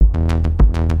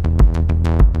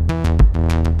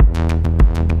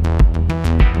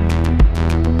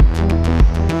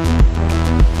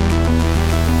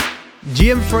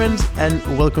friends, and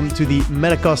welcome to the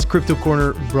Metacast Crypto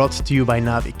Corner brought to you by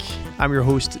Navik. I'm your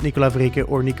host, Nicolas Vreke,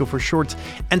 or Nico for short,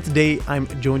 and today I'm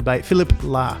joined by Philip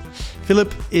La.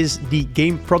 Philip is the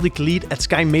game product lead at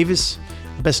Sky Mavis,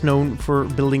 best known for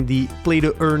building the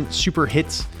play-to-earn super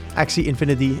hit Axie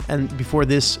Infinity, and before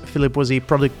this, Philip was a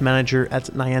product manager at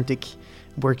Niantic,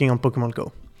 working on Pokemon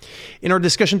Go. In our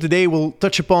discussion today, we'll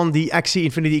touch upon the Axie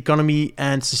Infinity economy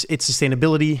and its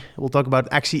sustainability. We'll talk about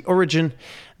Axie Origin,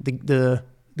 the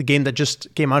game that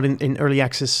just came out in early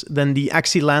access, then the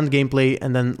Axie Land gameplay,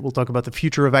 and then we'll talk about the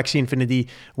future of Axie Infinity,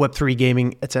 Web3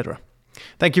 gaming, etc.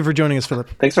 Thank you for joining us, Philip.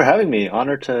 Thanks for having me.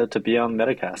 Honored to be on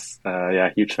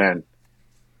Metacast. Huge fan.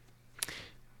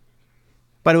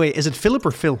 By the way, is it Philip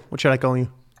or Phil? What should I call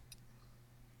you?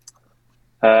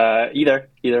 Either.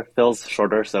 Phil's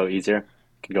shorter, so easier.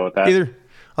 Can go with that. Either.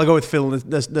 I'll go with Phil.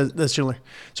 That's chiller.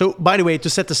 So, by the way, to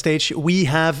set the stage, we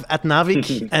have at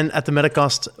Navik and at the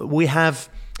Metacast, we have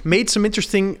made some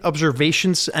interesting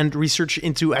observations and research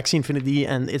into Axie Infinity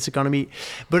and its economy.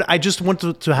 But I just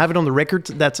wanted to have it on the record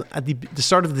that at the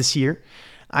start of this year,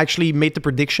 I actually made the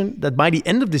prediction that by the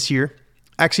end of this year,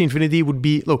 Axie Infinity would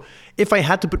be, look, if I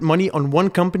had to put money on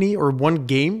one company or one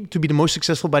game to be the most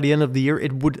successful by the end of the year,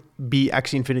 it would be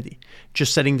Axie Infinity.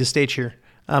 Just setting the stage here.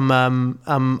 I've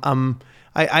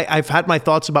had my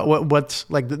thoughts about what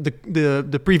like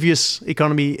the previous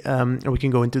economy, and we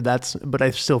can go into that, but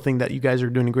I still think that you guys are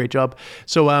doing a great job.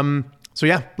 So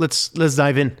yeah, let's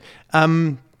dive in.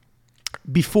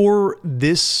 Before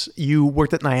this, you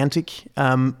worked at Niantic,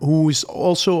 who's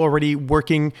also already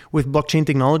working with blockchain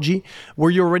technology. Were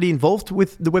you already involved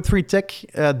with the Web3 tech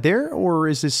there, or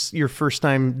is this your first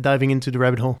time diving into the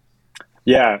rabbit hole?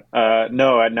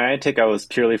 No, at Niantic, I was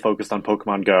purely focused on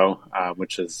Pokemon Go,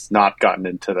 which has not gotten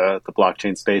into the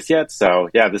blockchain space yet. So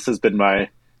yeah, this has been my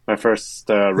first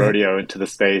rodeo into the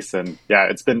space, and yeah,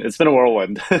 it's been a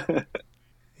whirlwind.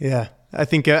 Yeah, I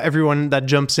think everyone that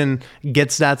jumps in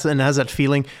gets that and has that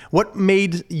feeling. What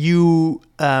made you,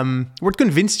 what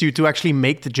convinced you to actually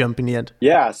make the jump in the end?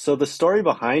 Yeah, so the story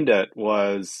behind it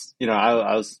was,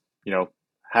 I was,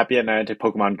 happy at Niantic.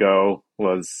 Pokemon Go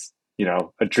was,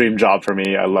 a dream job for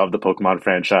me. I love the Pokemon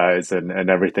franchise and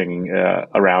everything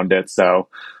around it. So,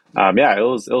 it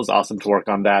was awesome to work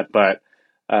on that. But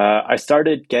I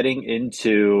started getting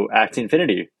into Axie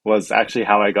Infinity was actually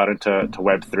how I got into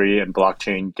Web3 and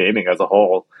blockchain gaming as a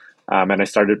whole. And I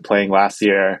started playing last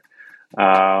year.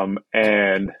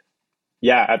 And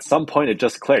yeah, at some point it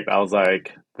just clicked. I was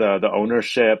like, the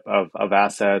ownership of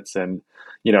assets and,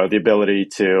 the ability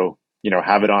to,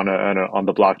 have it on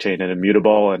the blockchain and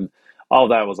immutable and all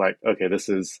that was like, okay, this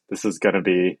is going to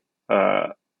be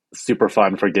super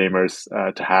fun for gamers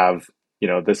to have,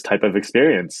 this type of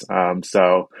experience.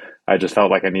 So I just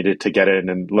felt like I needed to get in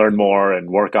and learn more and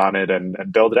work on it and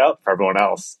build it out for everyone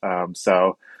else.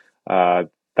 So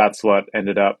that's what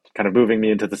ended up kind of moving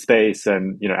me into the space.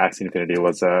 And Axie Infinity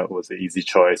was an easy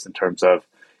choice in terms of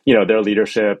their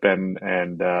leadership and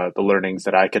the learnings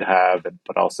that I could have,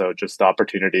 but also just the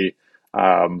opportunity.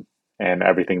 And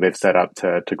everything they've set up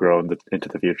to grow into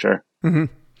the future. Mm-hmm.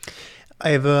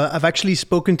 I've actually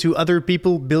spoken to other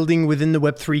people building within the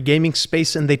Web3 gaming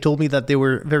space, and they told me that they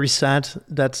were very sad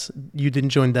that you didn't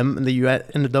join them and that you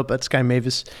ended up at Sky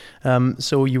Mavis.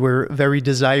 So you were very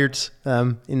desired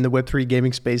in the Web3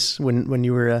 gaming space when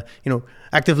you were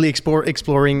actively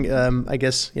exploring. I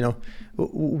guess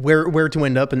where to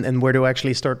end up and where to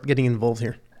actually start getting involved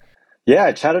here. Yeah,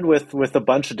 I chatted with a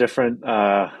bunch of different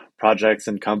projects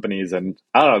and companies, and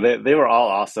I don't know, they were all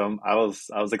awesome. I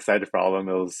was excited for all of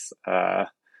them. It was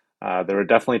there were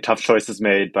definitely tough choices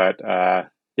made, but by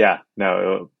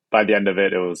the end of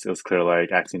it, it was clear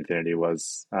like Axie Infinity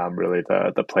was really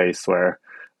the place where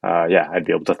I'd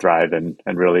be able to thrive and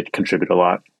really contribute a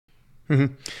lot.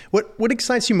 Mm-hmm. What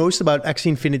excites you most about Axie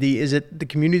Infinity? Is it the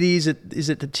community? Is it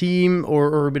the team,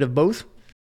 or a bit of both?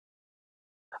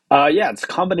 It's a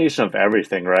combination of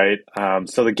everything, right?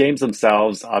 So the games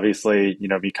themselves, obviously,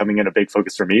 becoming in a big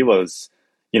focus for me was,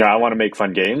 I want to make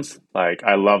fun games. Like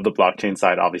I love the blockchain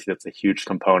side. Obviously, that's a huge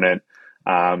component.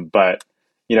 But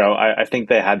I think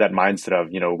they had that mindset of,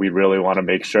 we really want to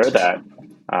make sure that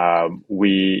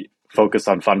we focus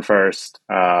on fun first.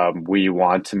 We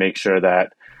want to make sure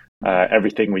that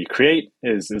everything we create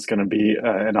is going to be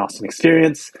an awesome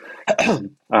experience.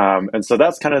 And so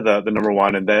that's kind of the number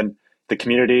one. And then the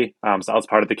community. So I was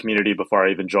part of the community before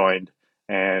I even joined,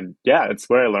 and yeah, it's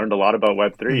where I learned a lot about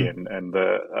Web3,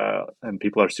 and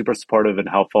people are super supportive and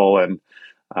helpful, and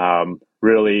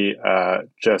really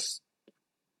just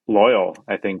loyal,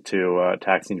 I think, to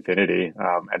Axie Infinity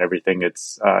and everything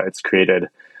it's created.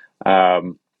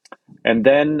 And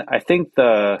then I think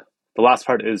the the last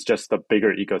part is just the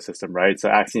bigger ecosystem, right? So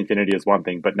Axie Infinity is one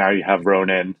thing, but now you have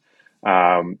Ronin,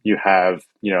 you have,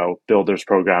 Builders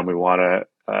Program. We want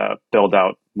to build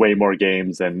out way more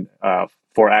games and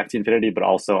for Axie Infinity, but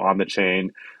also on the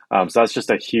chain. So that's just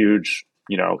a huge,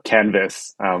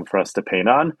 canvas for us to paint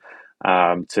on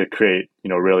to create,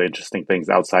 really interesting things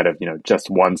outside of, just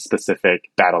one specific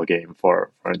battle game.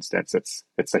 For instance,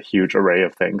 it's a huge array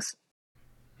of things.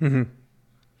 Hmm.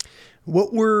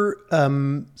 What were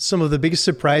some of the biggest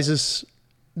surprises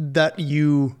that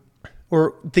you,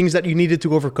 or things that you needed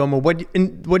to overcome, or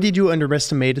what did you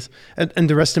underestimate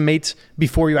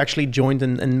before you actually joined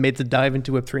and made the dive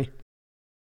into Web3?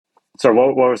 So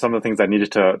what were some of the things I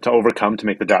needed to overcome to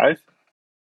make the dive?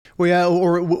 Well, yeah,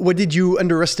 or what did you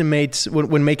underestimate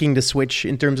when making the switch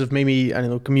in terms of maybe, I don't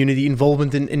know, community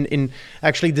involvement in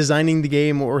actually designing the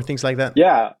game or things like that?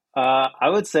 Yeah, I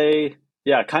would say,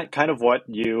 yeah, kind of what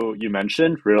you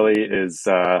mentioned really is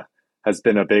has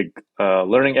been a big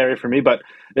learning area for me, but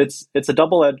it's a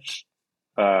double-edged.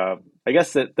 I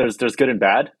guess that there's good and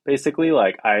bad. Basically,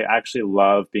 like I actually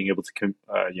love being able to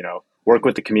work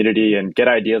with the community and get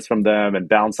ideas from them and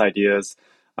bounce ideas.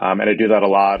 And I do that a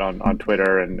lot on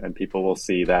Twitter, and people will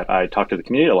see that I talk to the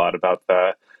community a lot about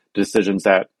the decisions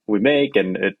that we make,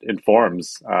 and it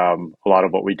informs a lot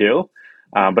of what we do.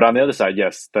 But on the other side,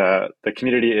 yes, the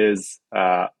community is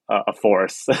a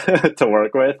force to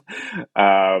work with,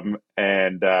 and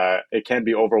it can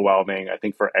be overwhelming. I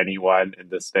think for anyone in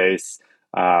this space,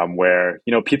 where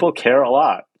people care a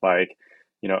lot, like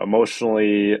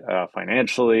emotionally,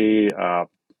 financially,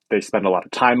 they spend a lot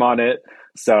of time on it,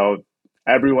 so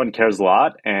everyone cares a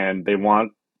lot, and they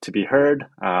want to be heard,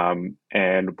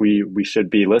 and we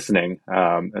should be listening,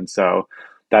 and so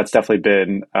that's definitely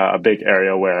been a big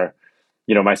area where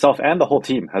myself and the whole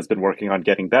team has been working on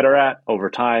getting better at over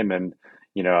time. And,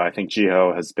 I think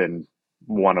Jiho has been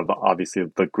one of obviously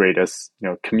the greatest,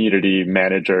 community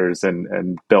managers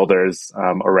and builders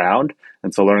around.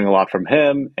 And so learning a lot from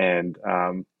him and,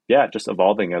 yeah, just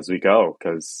evolving as we go.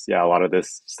 Cause yeah, a lot of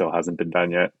this still hasn't been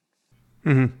done yet.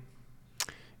 Hmm.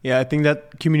 Yeah, I think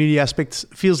that community aspect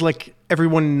feels like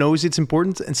everyone knows it's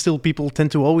important, and still people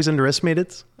tend to always underestimate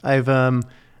it.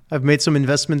 I've made some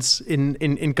investments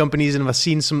in companies, and I've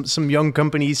seen some young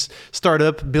companies start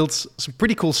up, build some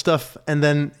pretty cool stuff, and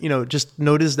then just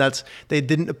notice that they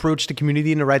didn't approach the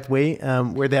community in the right way,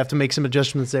 where they have to make some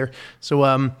adjustments there. So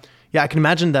yeah, I can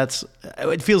imagine that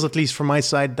it feels, at least from my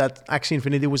side, that Axie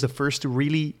Infinity was the first to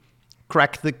really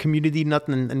crack the community nut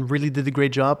and really did a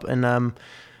great job. And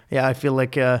yeah, I feel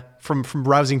like from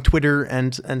browsing Twitter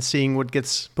and seeing what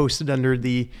gets posted under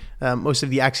the most of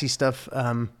the Axie stuff.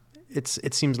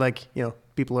 It seems like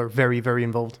people are very, very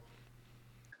involved.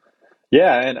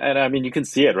 Yeah, and I mean you can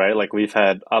see it, right? Like we've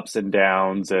had ups and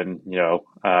downs, and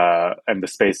and the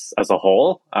space as a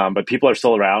whole, but people are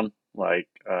still around. Like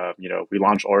we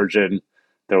launched Origin,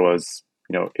 there was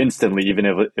instantly, even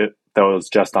if that was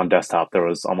just on desktop, there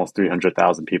was almost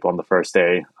 300,000 people on the first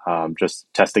day, just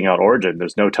testing out Origin.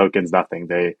 There's no tokens, nothing.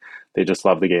 They just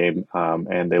love the game,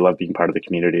 and they love being part of the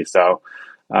community. So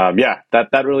yeah,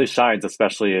 that really shines,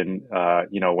 especially in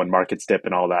when markets dip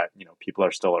and all that. People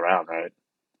are still around, right?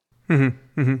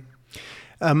 Mm-hmm, mm-hmm.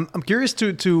 I'm curious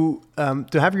to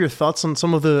have your thoughts on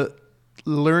some of the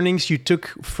learnings you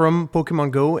took from Pokemon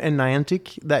Go and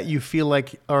Niantic that you feel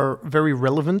like are very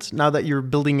relevant now that you're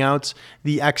building out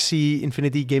the Axie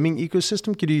Infinity gaming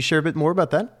ecosystem. Could you share a bit more about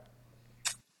that?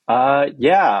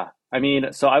 Yeah. I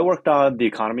mean, so I worked on the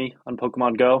economy on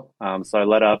Pokemon Go. So I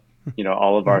led up,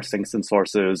 all of our sinks and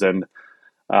sources, and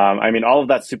I mean, all of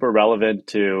that's super relevant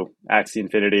to Axie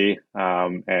Infinity,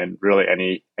 and really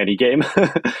any game.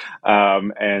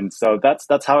 And so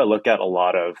that's how I look at a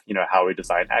lot of how we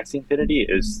design Axie Infinity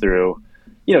is through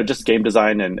just game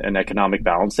design and economic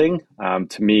balancing.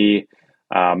 To me,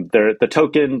 the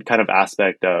token kind of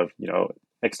aspect of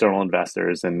external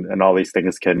investors and all these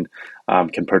things can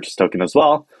purchase token as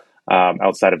well,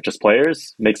 outside of just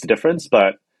players, makes a difference.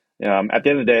 But at the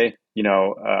end of the day,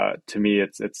 to me,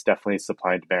 it's definitely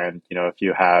supply and demand. If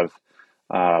you have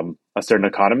a certain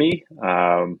economy,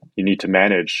 you need to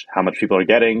manage how much people are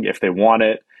getting, if they want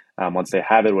it. Once they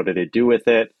have it, what do they do with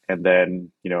it? And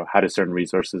then, how do certain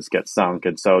resources get sunk?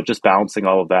 And so just balancing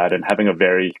all of that and having a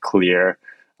very clear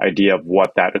idea of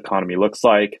what that economy looks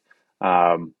like.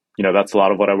 That's a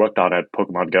lot of what I worked on at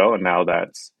Pokemon Go. And now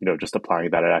that's, just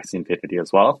applying that at Axie Infinity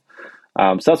as well.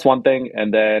 So that's one thing.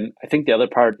 And then I think the other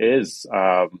part is,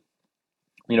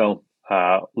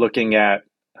 looking at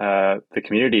the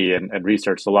community and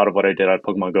research. So a lot of what I did at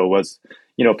Pokemon Go was,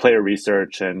 player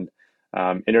research and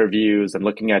interviews and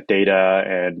looking at data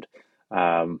and,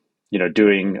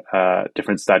 doing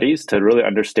different studies to really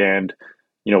understand,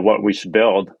 what we should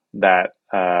build that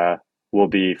will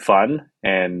be fun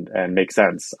and make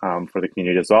sense for the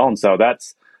community as well. And so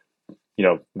that's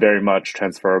very much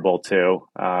transferable to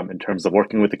in terms of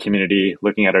working with the community,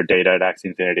 looking at our data at Axie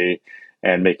Infinity,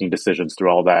 and making decisions through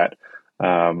all that.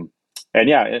 And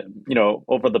yeah,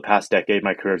 over the past decade,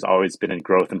 my career has always been in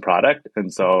growth and product,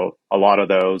 and so a lot of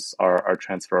those are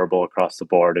transferable across the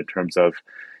board in terms of,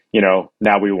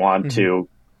 now we want Hmm. to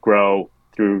grow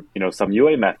through some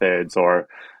UA methods, or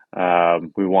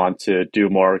we want to do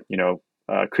more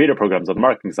creator programs on the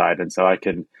marketing side, and so I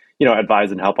can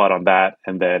advise and help out on that.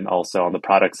 And then also on the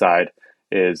product side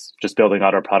is just building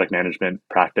out our product management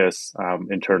practice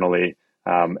internally.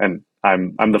 And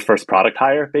I'm the first product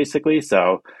hire basically,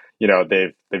 so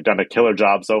they've done a killer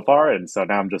job so far, and so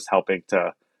now I'm just helping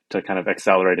to kind of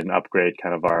accelerate and upgrade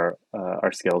kind of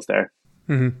our skills there.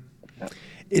 Hmm. Yeah.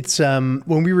 It's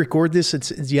when we record this, it's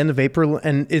the end of April,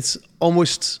 and it's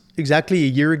almost exactly a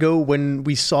year ago when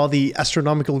we saw the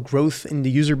astronomical growth in the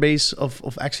user base of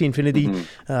Axie Infinity.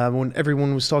 Mm-hmm. When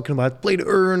everyone was talking about play to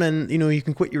earn, and you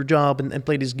can quit your job and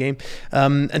play this game.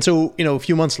 And so a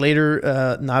few months later,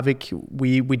 Navik,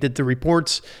 we did the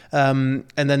reports, and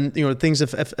then things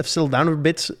have settled down a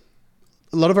bit.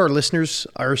 A lot of our listeners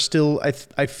are still,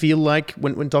 I feel like,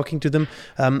 when talking to them,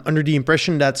 under the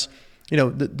impression that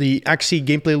the Axie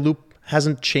gameplay loop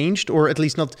hasn't changed, or at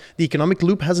least not the economic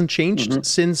loop hasn't changed Mm-hmm.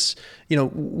 since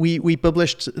we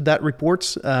published that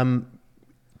report.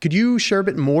 Could you share a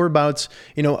bit more about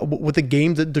what the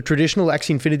game, the traditional Axie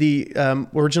Infinity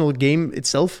original game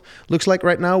itself looks like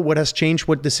right now? What has changed?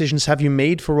 What decisions have you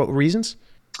made? For what reasons?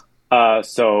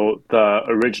 So the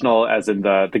original, as in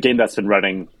the game that's been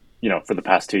running, for the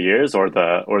past 2 years, or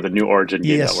the new Origin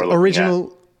game that Yes, we're looking at.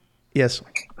 original. Yes,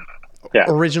 Yeah,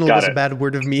 original got was a it. bad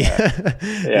word of me.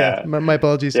 Yeah, Yeah, my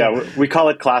apologies. yeah. Yeah. We call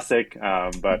it classic,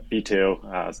 but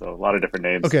V2, so a lot of different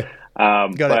names. Okay,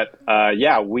 got it. But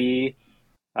yeah,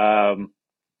 um,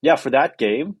 yeah, for that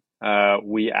game,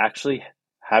 we actually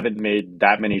haven't made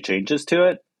that many changes to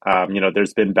it.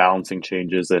 There's been balancing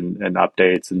changes and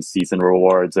updates and season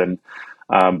rewards, and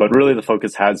but really the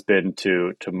focus has been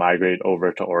to migrate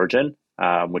over to Origin,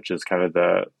 which is kind of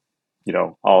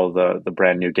all the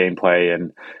brand new gameplay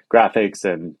and graphics,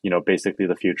 and basically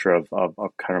the future of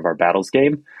kind of our battles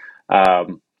game.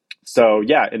 Um, so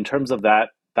yeah, in terms of that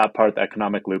part, the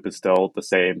economic loop is still the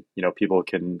same. People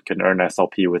can earn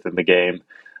SLP within the game,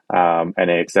 and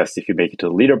AXS if you make it to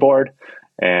the leaderboard,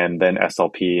 and then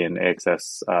SLP and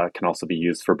AXS can also be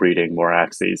used for breeding more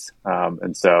Axies.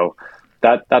 And so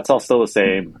that's all still the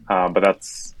same, but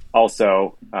that's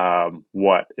also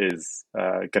what is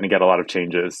going to get a lot of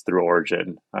changes through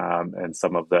Origin, and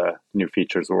some of the new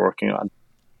features we're working on.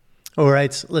 All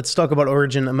right, let's talk about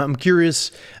Origin. I'm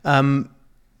curious.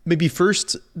 Maybe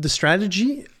first the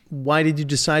strategy. Why did you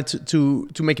decide to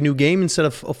make a new game instead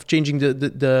of changing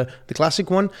the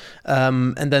classic one?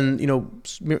 And then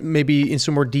maybe in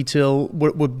some more detail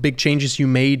what big changes you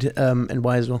made, and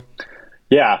why as well.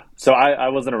 Yeah, so I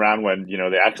wasn't around when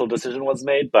the actual decision was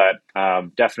made, but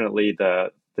definitely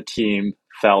the team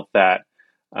felt that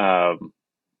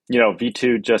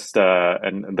V2 just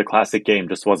and the classic game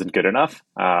just wasn't good enough.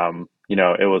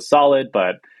 It was solid,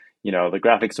 but the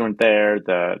graphics weren't there.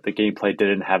 The gameplay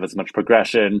didn't have as much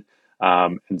progression,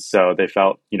 and so they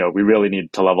felt we really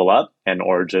needed to level up, and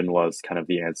Origin was kind of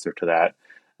the answer to that.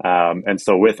 And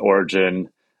so with Origin,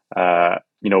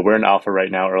 we're in alpha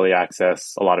right now, early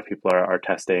access. A lot of people are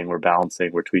testing. We're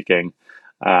balancing. We're tweaking,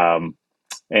 and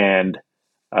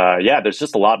yeah, there's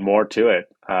just a lot more to it.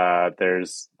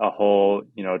 There's a whole,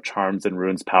 charms and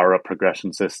runes power up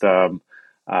progression system.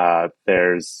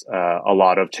 There's a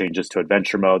lot of changes to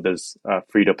adventure mode. There's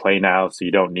free to play now, so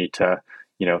you don't need to,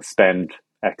 spend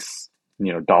X,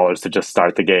 dollars to just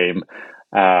start the game.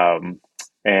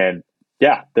 And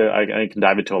yeah, I can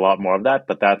dive into a lot more of that,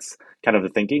 but that's kind of the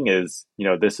thinking is,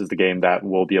 this is the game that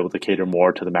will be able to cater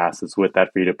more to the masses with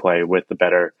that free to play, with the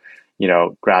better,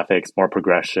 graphics, more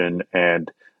progression,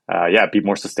 and yeah, be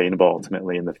more sustainable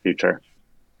ultimately in the future.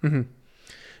 Mm-hmm.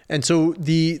 And so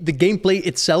the gameplay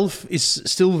itself is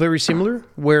still very similar,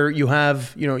 where you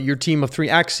have your team of 3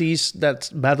 Axies that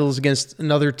battles against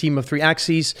another team of 3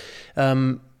 Axies,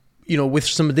 with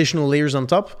some additional layers on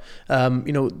top. And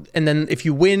then if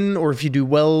you win or if you do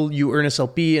well, you earn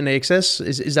SLP and AXS.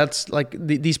 Is that like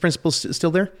these principles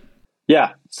still there?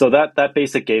 Yeah, so that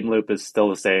basic game loop is still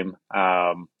the same.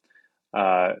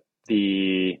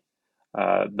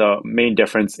 The main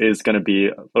difference is going to be,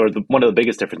 or one of the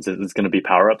biggest differences is going to be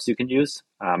power ups you can use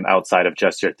outside of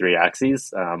just your 3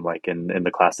 Axies, like in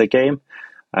the classic game.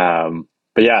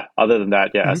 but yeah, other than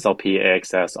that, yeah, Mhm. SLP,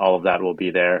 AXS, all of that will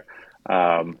be there.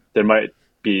 There might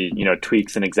be,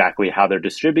 tweaks in exactly how they're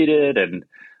distributed and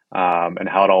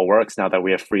how it all works now that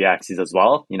we have free axes as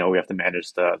well. We have to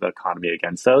manage the economy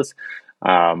against those.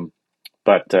 Um,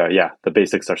 but yeah, the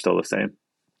basics are still the same.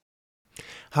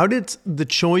 How did the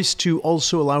choice to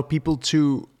also allow people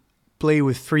to play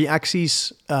with free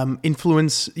axes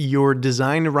influence your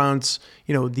design around,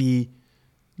 the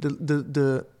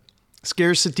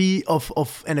scarcity of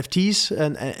NFTs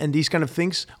and these kind of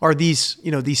things? Are these,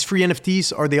 these free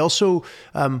NFTs, are they also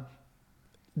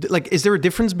like, is there a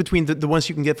difference between the ones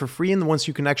you can get for free and the ones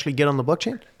you can actually get on the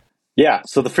blockchain? Yeah,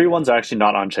 so the free ones are actually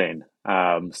not on chain.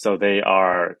 So they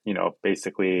are,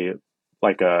 basically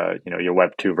like your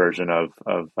Web 2 version of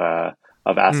Mm.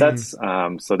 assets.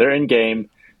 So they're in game,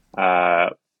 uh,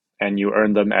 and you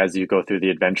earn them as you go through the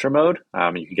adventure mode.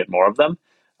 You can get more of them,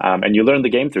 and you learn the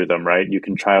game through them, right? You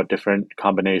can try out different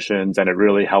combinations, and it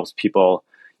really helps people,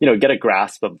 get a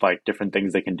grasp of like different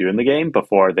things they can do in the game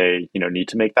before they, need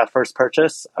to make that first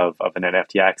purchase of an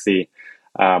NFT Axie.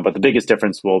 But the biggest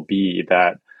difference will be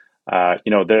that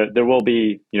there will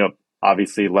be,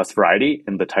 obviously less variety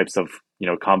in the types of,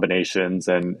 combinations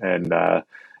and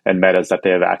metas that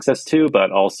they have access to,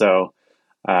 but also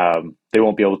they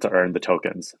won't be able to earn the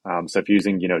tokens. So if you're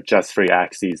using, just free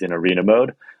axes in arena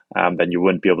mode, then you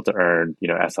wouldn't be able to earn,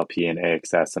 SLP and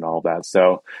AXS and all of that.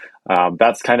 So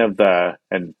that's kind of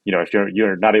and if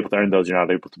you're not able to earn those, you're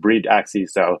not able to breed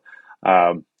axes. So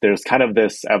there's kind of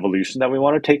this evolution that we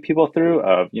want to take people through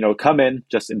of, come in,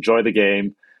 just enjoy the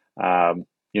game,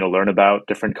 learn about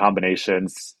different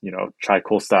combinations, try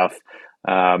cool stuff,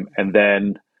 and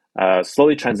then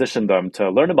slowly transition them to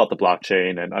learn about the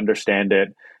blockchain and understand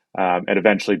it, and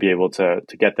eventually be able to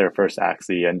get their first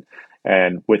Axie.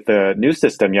 And with the new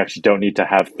system, you actually don't need to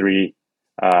have three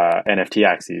NFT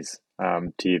Axies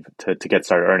to get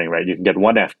started earning. Right, you can get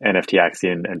one NFT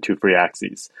Axie and two free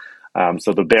Axies.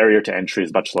 So the barrier to entry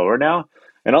is much lower now.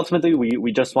 And ultimately,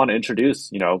 we just want to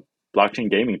introduce, blockchain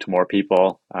gaming to more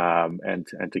people, and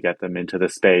to get them into the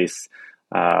space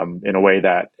in a way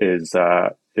that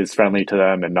is friendly to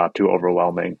them and not too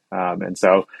overwhelming. And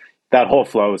so that whole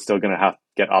flow is still going to have to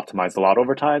get optimized a lot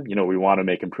over time. We want to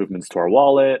make improvements to our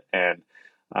wallet and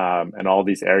all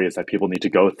these areas that people need to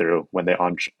go through when they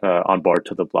onboard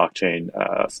to the blockchain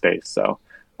space. So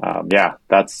yeah,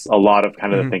 that's a lot of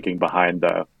kind of the Mhm. thinking behind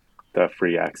the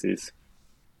free axes.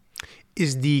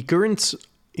 Is the current,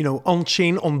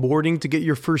 on-chain onboarding to get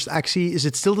your first Axie, is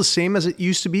it still the same as it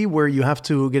used to be, where you have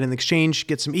to get an exchange,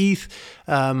 get some ETH,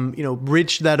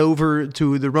 bridge that over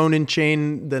to the Ronin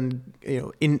chain, then,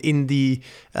 in the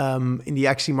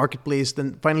Axie marketplace,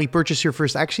 then finally purchase your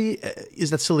first Axie? Is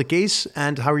that still the case?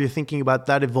 And how are you thinking about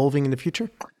that evolving in the future?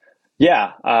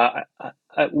 Yeah,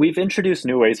 we've introduced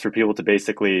new ways for people to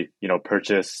basically,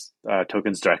 purchase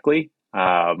tokens directly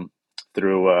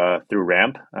through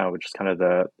Ramp, which is kind of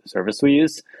the service we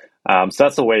use. So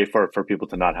that's a way for people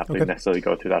to not have to Okay. necessarily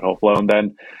go through that whole flow. And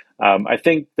then I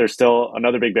think there's still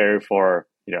another big barrier for,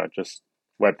 just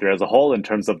Web3 as a whole in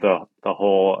terms of the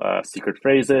whole secret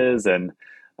phrases and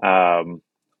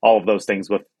all of those things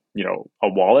with, a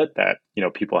wallet that,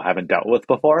 people haven't dealt with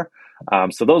before.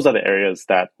 So those are the areas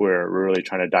that we're really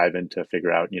trying to dive into to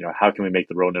figure out, how can we make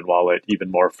the Ronin wallet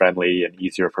even more friendly and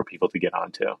easier for people to get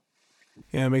onto.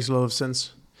 Yeah, it makes a lot of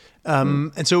sense.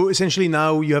 Mm. And so essentially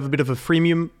now you have a bit of a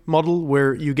freemium model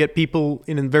where you get people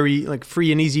in a very like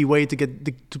free and easy way to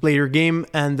to play your game,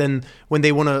 and then when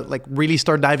they want to like really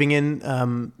start diving in,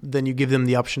 then you give them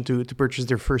the option to purchase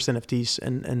their first NFTs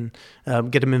and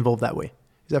get them involved that way.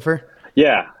 Is that fair?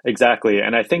 Yeah, exactly.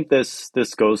 And I think this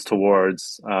goes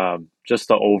towards just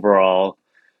the overall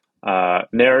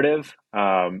narrative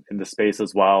in the space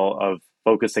as well of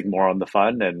focusing more on the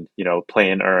fun and play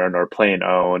and earn or play and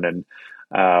own and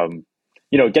um,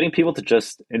 getting people to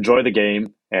just enjoy the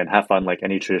game and have fun like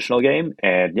any traditional game.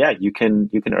 And yeah, you can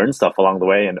earn stuff along the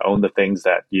way and own the things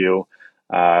that you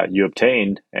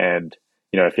obtained. And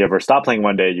if you ever stop playing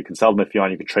one day, you can sell them if you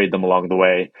want. You can trade them along the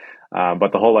way.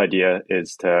 But the whole idea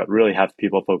is to really have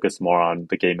people focus more on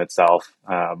the game itself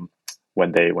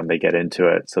when they get into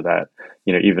it, so that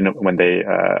even when they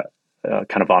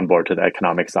kind of onboard to the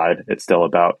economic side, it's still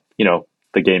about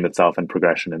the game itself and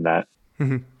progression in that.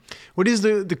 Hmm. What is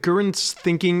the current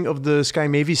thinking of the Sky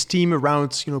Mavis team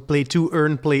around play to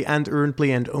earn, play and earn,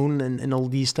 play and own, and all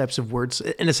these types of words,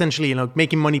 and essentially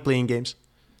making money playing games?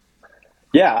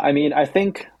 Yeah, I mean, I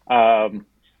think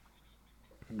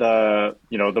the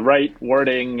right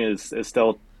wording is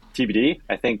still TBD.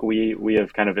 I think we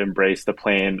have kind of embraced the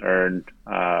play and earn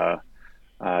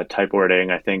type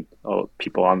wording. I think a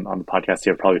people on the podcast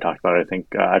here have probably talked about it. I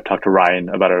think I've talked to Ryan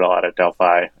about it a lot at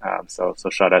Delphi. So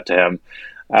shout out to him.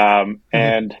 Hmm.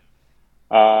 And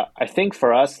I think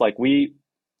for us,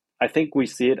 I think we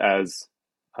see it as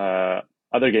uh,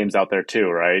 other games out there too,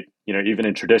 right? Even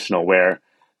in traditional, where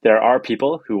there are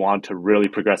people who want to really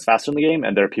progress faster in the game,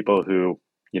 and there are people who,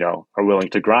 are willing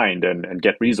to grind and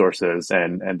get resources,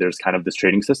 and there's kind of this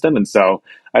trading system. And so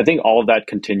I think all of that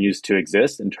continues to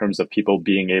exist in terms of people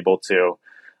being able to,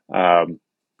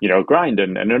 grind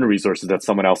and earn resources that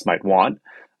someone else might want.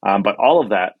 But all of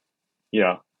that, you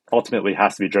know, ultimately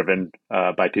has to be driven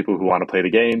by people who want to play the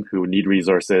game, who need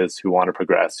resources, who want to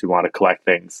progress, who want to collect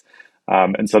things.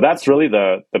 And so that's really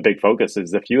the big focus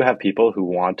is if you have people who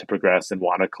want to progress and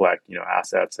want to collect,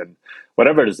 assets and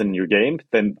whatever it is in your game,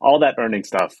 then all that earning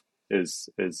stuff is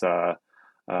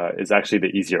actually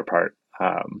the easier part,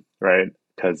 right?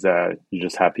 Because you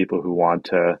just have people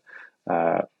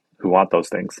uh, who want those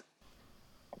things.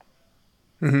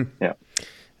 Hmm. Yeah.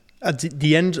 At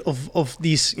the end of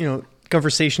these,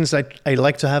 conversations, I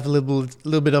like to have a little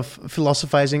bit of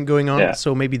philosophizing going on. Yeah.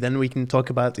 So maybe then we can talk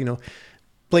about,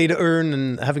 play to earn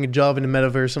and having a job in the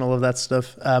metaverse and all of that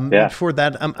stuff. But Yeah. before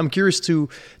that, I'm curious to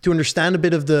understand a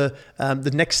bit of the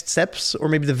next steps or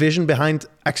maybe the vision behind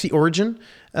Axie Origin.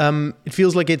 It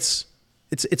feels like it's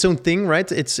its own thing, right?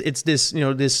 It's this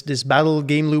this battle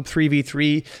game loop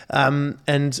 3v3,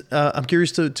 and I'm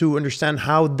curious to understand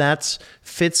how that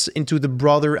fits into the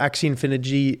broader Axie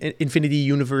Infinity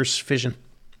universe vision.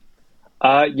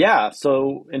 Yeah.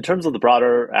 So in terms of the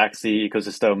broader Axie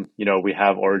ecosystem, we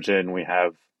have Origin, we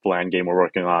have the land game we're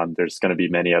working on. There's going to be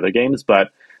many other games,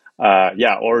 but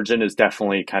yeah, Origin is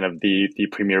definitely kind of the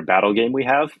premier battle game we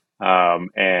have,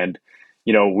 and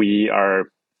we are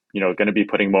going to be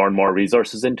putting more and more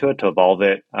resources into it to evolve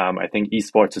it. I think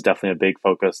esports is definitely a big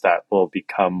focus that will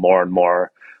become more and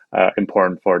more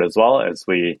important for it as well as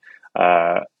we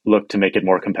look to make it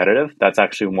more competitive. That's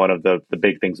actually one of the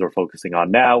big things we're focusing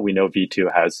on now. We know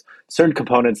V2 has certain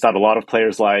components that a lot of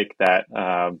players like that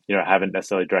haven't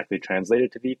necessarily directly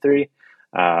translated to V3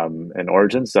 and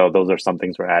Origin. So those are some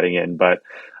things we're adding in. But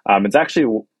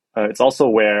it's also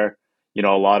where a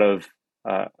lot of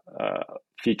uh, uh,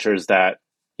 features that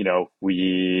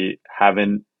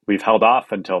we've held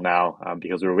off until now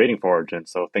because we were waiting for Origin.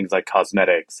 So things like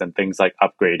cosmetics and things like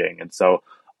upgrading, and so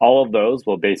all of those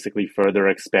will basically further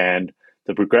expand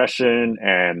the progression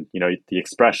and the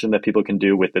expression that people can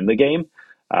do within the game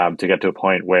to get to a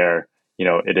point where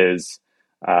it is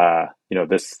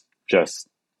this just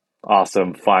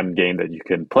awesome fun game that you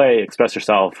can play, express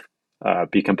yourself,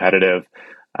 be competitive,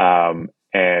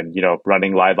 and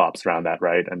running live ops around that,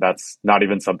 right? And that's not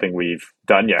even something we've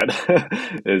done yet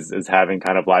is having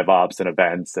kind of live ops and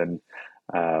events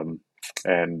um,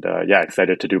 yeah,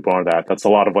 excited to do more of that. That's a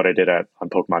lot of what I did on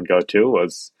Pokemon Go too,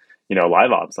 was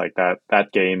live ops. Like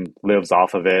that game lives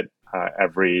off of it.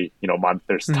 Every month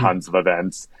there's Hmm. tons of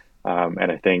events,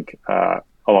 and I think a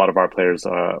lot of our players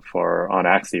for on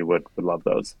Axie would love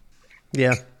those.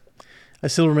 Yeah. I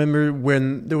still remember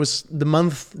when there was the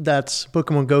month that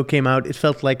Pokemon Go came out. It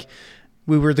felt like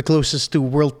we were the closest to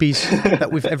world peace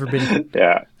that we've ever been.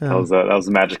 Yeah, Um, that was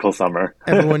a magical summer.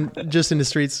 Everyone just in the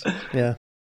streets. Yeah,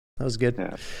 that was good.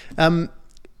 Yeah. Um,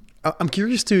 I'm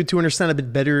curious to understand a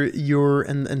bit better your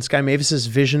and Sky Mavis's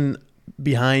vision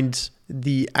behind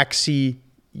the Axie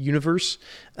universe.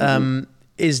 Hmm.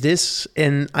 Is this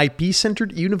an IP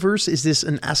centered universe? Is this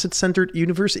an asset centered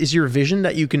universe? Is your vision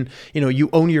that you can, you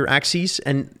own your Axies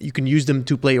and you can use them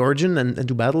to play Origin and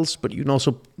do battles, but you can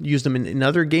also use them in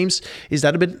other games? Is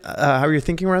that a bit how you're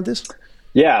thinking around this?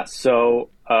 Yeah, so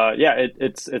yeah,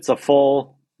 it's a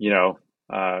full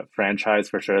franchise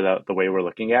for sure. That the way we're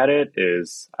looking at it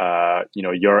is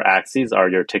your Axies are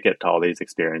your ticket to all these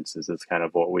experiences. Is kind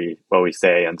of what we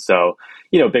say, and so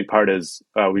big part is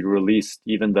we released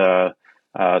even the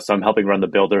so I'm helping run the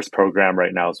Builders program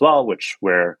right now as well, which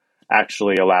we're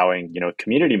actually allowing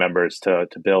community members to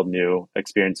build new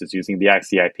experiences using the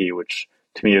Axie IP, which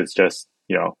to me is just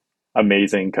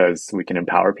amazing because we can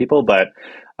empower people, but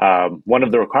one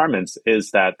of the requirements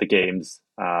is that the games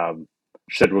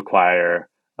should require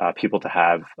people to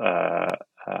have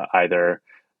either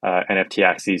NFT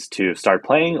Axies to start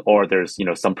playing, or there's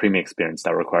some premium experience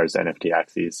that requires NFT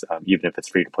Axies, even if it's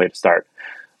free to play to start.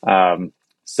 Um,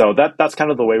 so that's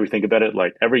kind of the way we think about it.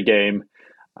 Like every game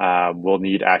will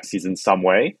need Axies in some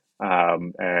way,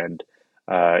 and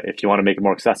if you want to make it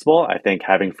more accessible, I think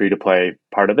having free to play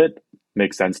part of it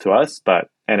makes sense to us, but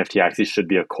NFT Axies should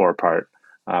be a core part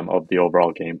of the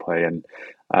overall gameplay.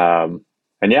 Um,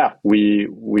 and yeah, we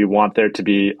want there to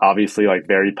be obviously like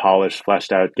very polished,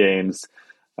 fleshed out games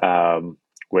um,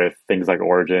 with things like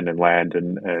Origin and Land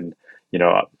and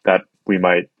that we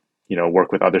might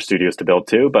work with other studios to build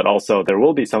too. But also there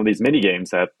will be some of these mini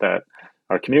games that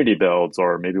our community builds,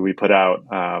 or maybe we put out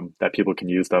that people can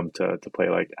use them to play,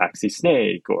 like Axie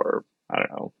Snake, or I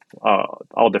don't know,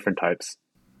 all different types.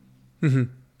 Mm-hmm.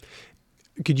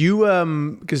 Could you,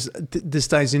 because this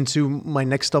ties into my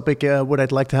next topic, what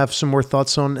I'd like to have some more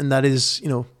thoughts on, and that is,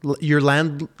 your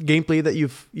land gameplay that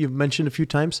you've mentioned a few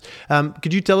times.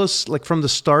 Could you tell us, like from the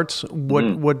start,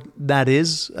 what that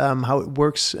is, how it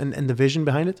works, and the vision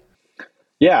behind it?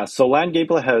 Yeah, so land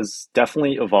gameplay has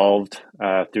definitely evolved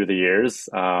through the years,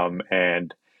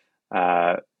 and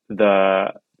uh,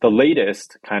 the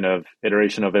latest kind of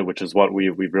iteration of it, which is what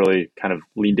we've really kind of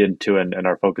leaned into and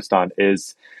are focused on,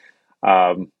 is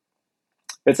um,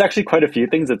 it's actually quite a few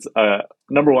things. It's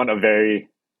number one, a very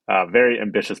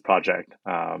ambitious project.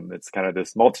 It's kind of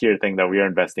this multi-year thing that we are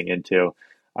investing into.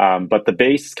 But the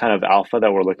base kind of alpha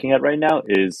that we're looking at right now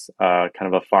is kind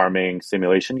of a farming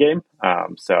simulation game.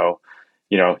 So,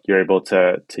 you're able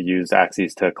to use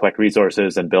Axies to collect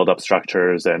resources and build up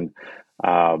structures and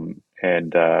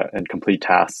complete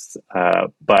tasks.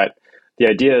 But the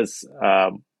idea is,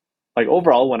 like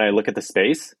overall, when I look at the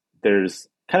space, there's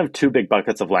kind of two big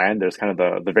buckets of land. There's kind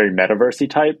of the very metaversey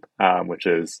type, which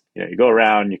is you go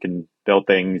around, you can build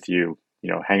things,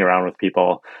 hang around with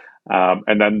people,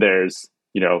 and then there's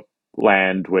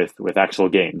land with actual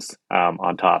games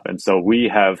on top. And so we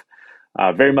have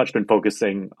very much been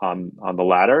focusing on the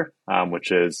latter,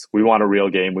 which is we want a real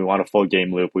game, we want a full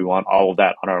game loop, we want all of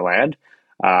that on our land.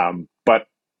 But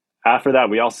after that,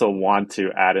 we also want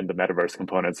to add in the metaverse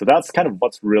component. So that's kind of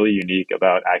what's really unique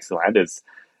about Axie Land is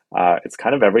it's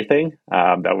kind of everything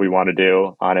that we want to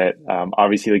do on it.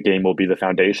 Obviously, the game will be the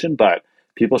foundation, but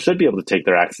people should be able to take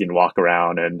their Axie and walk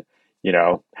around and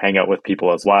hang out with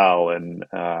people as well, and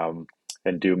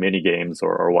do mini games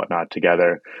or whatnot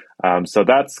together. So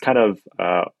that's kind of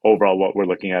overall what we're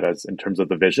looking at as in terms of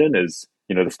the vision is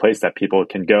this place that people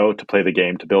can go to play the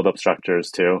game, to build up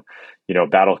structures, to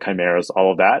battle chimeras,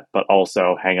 all of that, but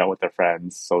also hang out with their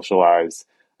friends, socialize,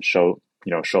 show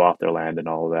off their land and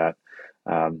all of that.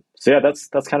 So yeah, that's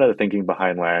kind of the thinking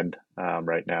behind Land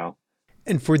right now.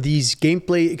 And for these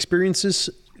gameplay experiences,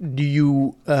 do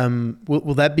you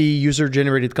will that be user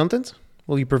generated content?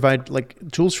 Will you provide like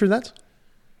tools for that?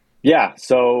 Yeah,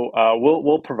 so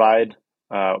we'll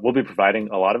be providing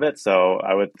a lot of it. So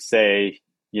I would say,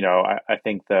 I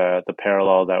think the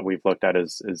parallel that we've looked at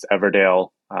is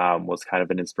Everdale was kind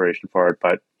of an inspiration for it,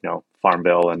 but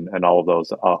Farmville and all of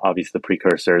those obviously the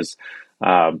precursors.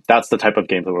 That's the type of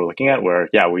games that we're looking at, where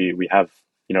we have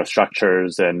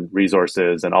structures and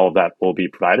resources and all of that will be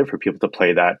provided for people to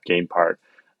play that game part.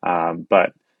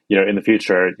 But in the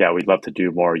future, we'd love to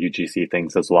do more UGC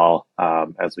things as well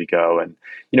as we go. And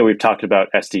we've talked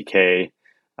about SDK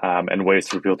and ways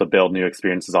for people to build new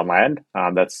experiences on land.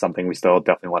 That's something we still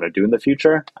definitely want to do in the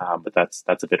future, but that's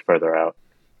a bit further out.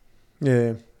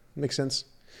 Yeah, makes sense.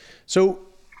 So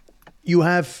you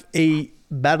have a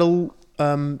battle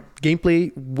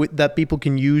gameplay that people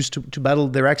can use to battle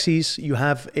their Axies. You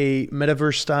have a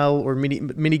metaverse style or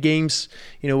mini games,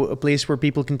 a place where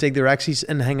people can take their Axies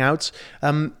and hang out.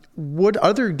 What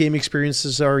other game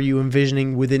experiences are you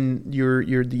envisioning within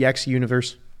the Axie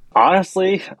universe?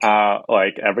 Honestly,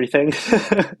 like everything.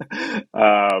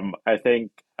 I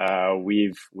think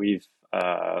we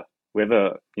have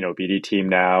a BD team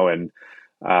now, and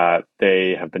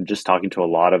they have been just talking to a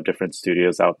lot of different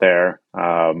studios out there.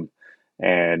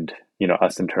 And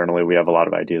us internally, we have a lot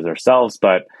of ideas ourselves,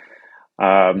 but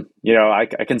I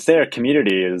can say our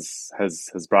community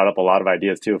has brought up a lot of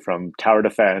ideas too, from tower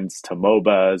defense to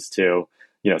MOBAs to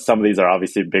some of these are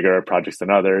obviously bigger projects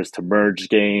than others, to merge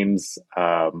games,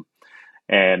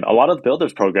 and a lot of the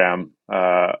builders program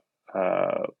kind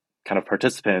of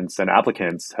participants and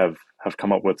applicants have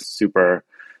come up with super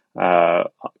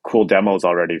cool demos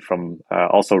already, from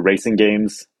also racing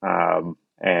games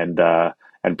and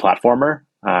platformer.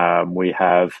 We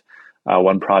have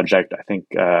one project, I think,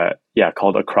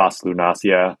 called Across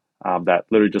Lunasia, that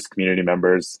literally just community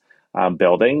members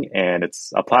building, and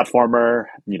it's a platformer.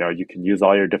 You can use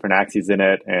all your different Axies in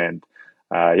it, and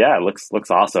it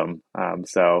looks awesome.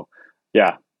 So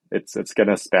yeah, it's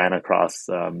gonna span across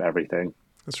everything.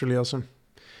 That's really awesome.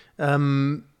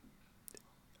 One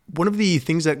of the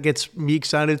things that gets me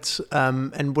excited,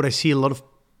 and what I see a lot of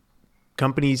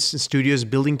companies and studios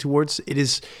building towards, it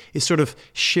is sort of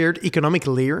shared economic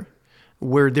layer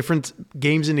where different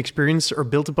games and experience are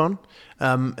built upon.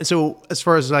 And so as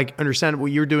far as I understand,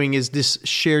 what you're doing is this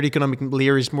shared economic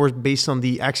layer is more based on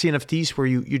the Axie NFTs, where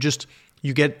you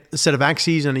get a set of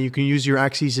Axies and you can use your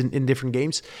Axies in different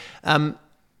games.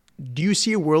 do you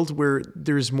see a world where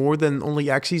there's more than only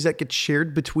Axies that get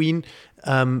shared between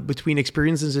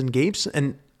experiences and games?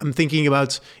 And I'm thinking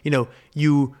about,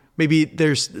 you maybe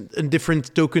there's a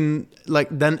different token like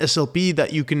than SLP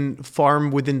that you can farm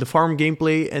within the farm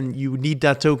gameplay, and you need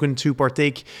that token to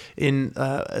partake in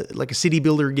like a city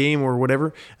builder game or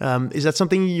whatever. Is that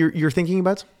something you're thinking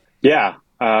about? Yeah.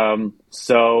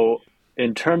 So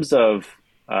in terms of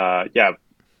yeah,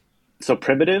 so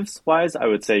primitives wise, I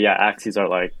would say yeah, Axies are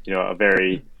like a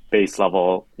very base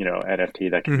level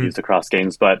NFT that can be Hmm. used across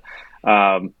games. But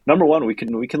number one, we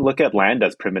can look at land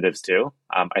as primitives too.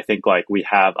 I think like we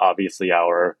have obviously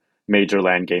our major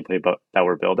land gameplay, but that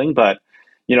we're building. But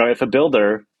if a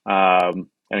builder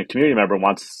and a community member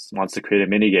wants to create a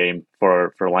mini game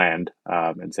for land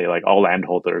and say like all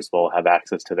landholders will have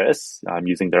access to this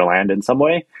using their land in some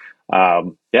way.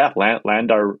 Yeah, land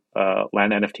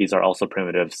NFTs are also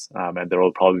primitives, and there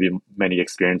will probably be many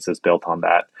experiences built on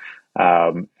that.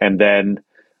 And then,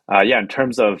 yeah, in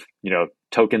terms of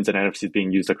tokens and NFTs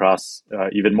being used across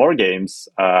even more games,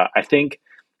 I think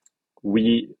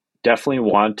we definitely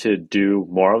want to do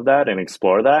more of that and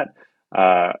explore that.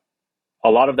 Uh, a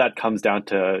lot of that comes down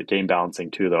to game balancing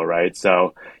too, though, right?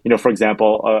 So, for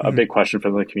example, a big question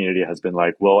from the community has been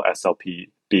like, will SLP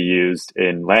be used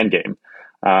in land game?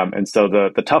 And so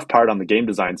the tough part on the game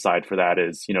design side for that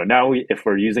is, now if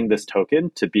we're using this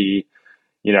token to be,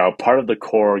 part of the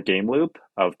core game loop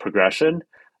of progression,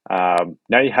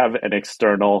 now you have an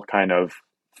external kind of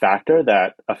factor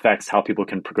that affects how people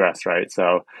can progress, right?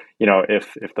 So,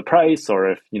 if the price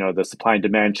or if, the supply and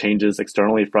demand changes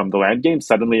externally from the land game,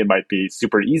 suddenly it might be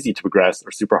super easy to progress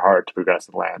or super hard to progress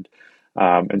in land.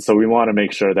 And so we want to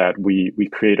make sure that we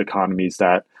create economies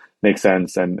that make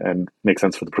sense and make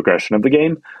sense for the progression of the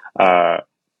game.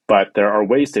 But there are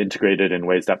ways to integrate it in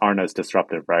ways that aren't as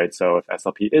disruptive, right? So if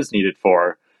SLP is needed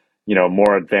for,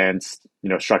 more advanced,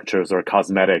 structures or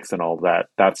cosmetics and all of that,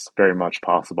 that's very much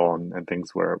possible and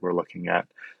things we're looking at.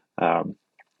 Um,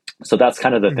 so that's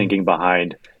kind of the Hmm. thinking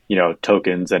behind,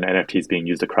 tokens and NFTs being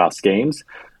used across games.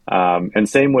 And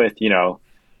same with, the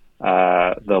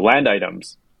land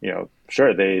items,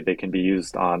 sure, they can be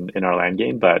used in our land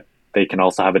game, but they can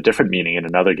also have a different meaning in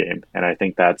another game. And I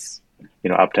think that's,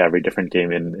 up to every different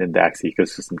game in the Axie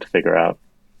ecosystem to figure out.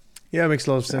 Yeah, it makes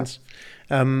a lot of Yeah. sense.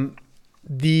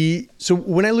 So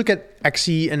when I look at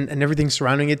Axie and everything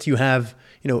surrounding it, you have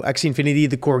Axie Infinity,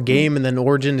 the core Mhm. game, and then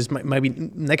Origin is might be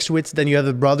next to it. Then you have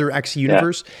the broader Axie Yeah.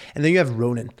 universe, and then you have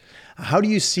Ronin. How do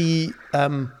you see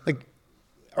like?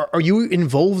 Are you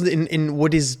involved in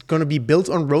what is going to be built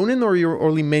on Ronin, or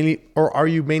are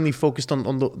you mainly focused on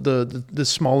the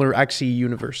smaller Axie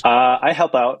universe? I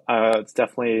help out. It's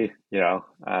definitely,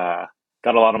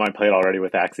 got a lot on my plate already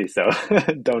with Axie, so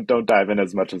don't dive in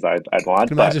as much as I'd I want.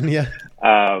 can But imagine, yeah.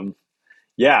 um,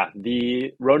 yeah,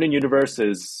 the Ronin universe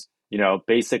is,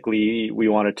 basically we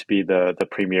want it to be the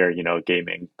premier,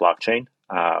 gaming blockchain.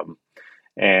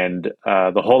 And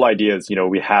the whole idea is,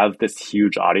 we have this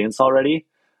huge audience already,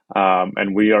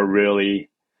 and we are really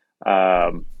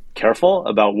careful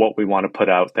about what we want to put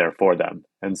out there for them.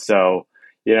 And so,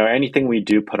 anything we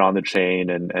do put on the chain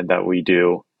and that we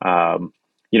do,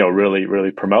 really,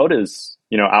 really promote is,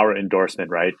 our endorsement,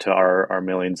 right, to our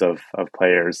millions of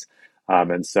players.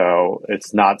 And so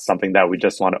it's not something that we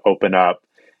just want to open up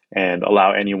and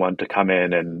allow anyone to come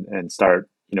in and start,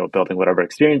 building whatever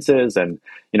experiences. And,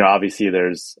 obviously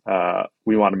there's,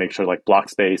 we want to make sure like block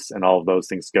space and all of those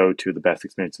things go to the best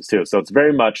experiences too. So it's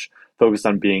very much focused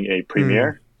on being a Mm.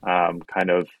 premier kind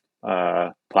of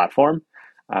platform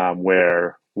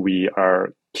where we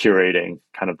are curating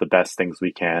kind of the best things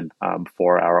we can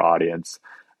for our audience.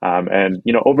 And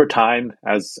over time,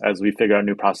 as we figure out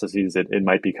new processes, it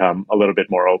might become a little bit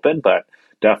more open. But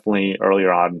definitely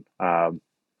earlier on,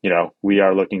 we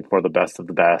are looking for the best of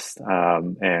the best.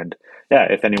 And yeah,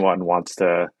 if anyone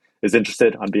is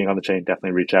interested on being on the chain,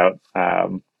 definitely reach out.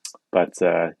 But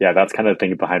yeah, that's kind of the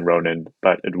thing behind Ronin.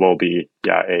 But it will be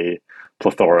a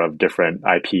plethora of different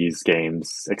IPs,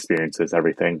 games, experiences,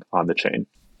 everything on the chain.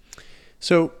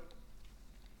 So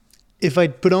if I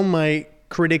put on my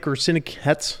critic or cynic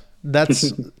hat, that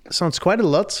sounds quite a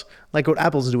lot like what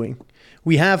Apple's doing.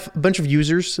 We have a bunch of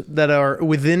users that are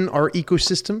within our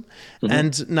ecosystem, Mhm.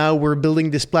 and now we're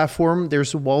building this platform.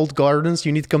 There's walled gardens.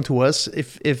 You need to come to us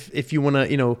if you want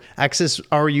to access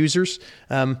our users.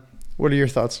 What are your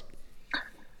thoughts?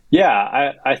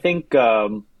 Yeah, I think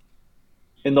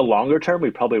in the longer term, we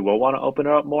probably will want to open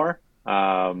it up more.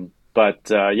 But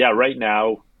yeah, right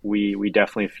now we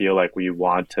definitely feel like we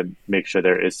want to make sure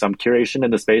there is some curation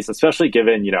in the space, especially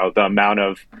given the amount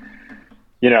of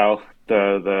you know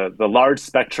the large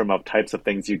spectrum of types of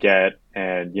things you get,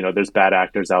 and there's bad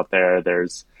actors out there.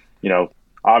 There's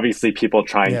obviously people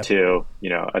trying Yeah. to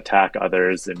attack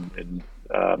others in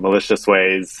malicious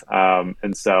ways,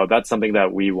 and so that's something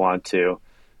that we want to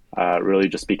really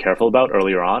just be careful about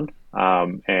earlier on,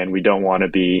 and we don't want to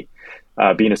be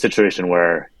in a situation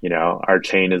where our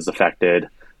chain is affected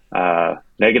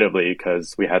negatively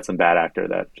because we had some bad actor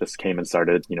that just came and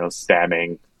started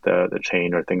spamming the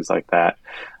chain or things like that.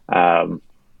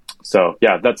 So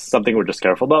yeah, that's something we're just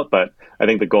careful about. But I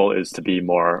think the goal is to be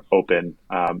more open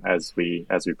as we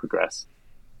progress.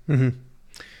 Mm-hmm.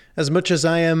 As much as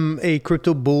I am a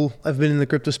crypto bull, I've been in the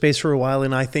crypto space for a while,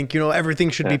 and I think everything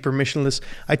should be permissionless.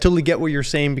 I totally get what you're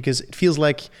saying, because it feels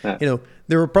like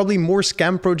there are probably more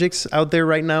scam projects out there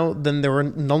right now than there are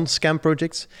non-scam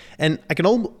projects, and I can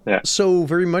also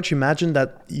very much imagine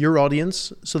that your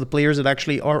audience, so the players that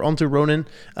actually are onto Ronin,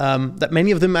 that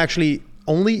many of them actually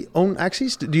only own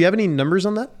Axies. Do you have any numbers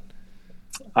on that?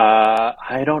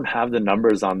 I don't have the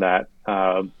numbers on that,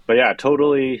 but yeah,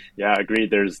 totally. Yeah, agreed.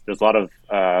 There's a lot of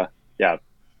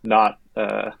not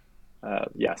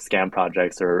scam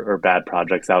projects or bad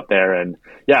projects out there, and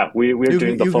we're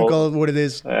doing the you full. can call it what it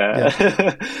is.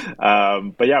 But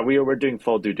yeah, we're doing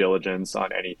full due diligence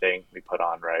on anything we put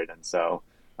on, right? And so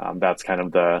that's kind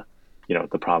of the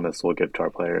the promise we'll give to our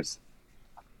players.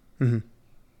 Mm-hmm.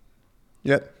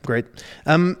 Yeah, great.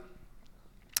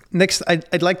 Next,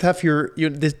 I'd like to have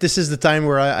this is the time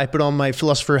where I put on my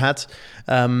philosopher hat,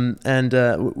 and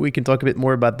we can talk a bit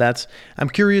more about that. I'm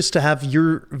curious to have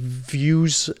your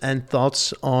views and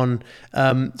thoughts on,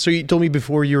 so you told me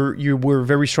before you were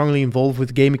very strongly involved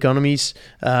with game economies.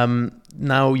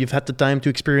 Now you've had the time to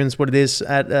experience what it is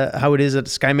how it is at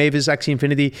Sky Mavis, Axie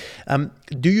Infinity.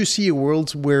 Do you see a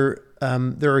world where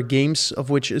there are games of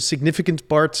which a significant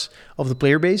part of the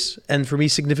player base, and for me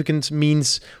significant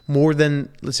means more than,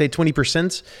 let's say,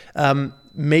 20%,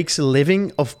 makes a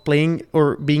living of playing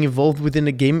or being involved within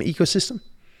a game ecosystem?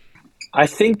 I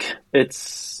think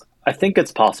it's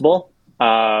possible,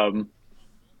 if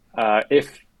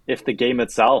the game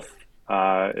itself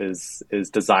is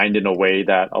designed in a way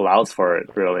that allows for it,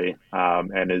 really,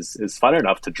 and is fun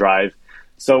enough to drive.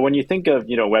 So when you think of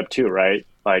Web2, right?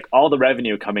 Like all the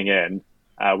revenue coming in,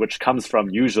 which comes from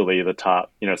usually the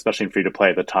top, especially in free to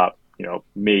play, the top,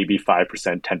 maybe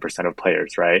 5%, 10% of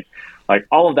players, right? Like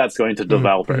all of that's going to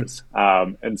developers.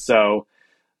 And so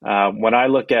when I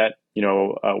look at,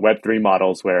 Web3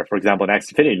 models where, for example, in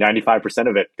Axie Infinity, 95%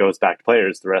 of it goes back to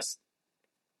players. The rest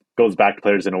goes back to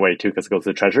players in a way too, because it goes to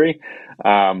the treasury.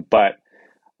 But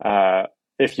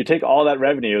if you take all that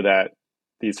revenue that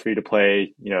these free to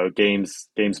play, games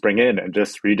bring in and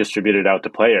just redistribute it out to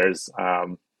players,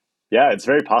 it's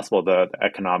very possible the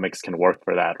economics can work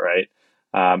for that, right?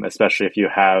 Especially if you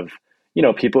have,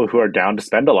 people who are down to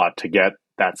spend a lot to get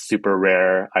that super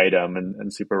rare item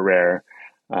and super rare,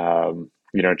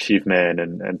 achievement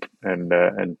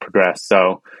and progress.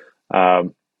 So, I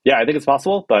think it's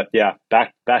possible, but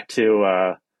back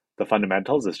to the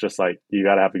fundamentals. It's just like you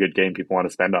got to have a good game people want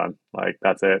to spend on. Like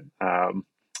that's it.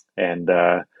 And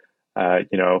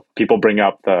people bring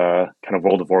up the kind of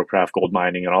World of Warcraft gold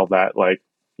mining and all that. Like,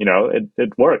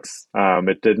 it works.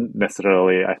 It didn't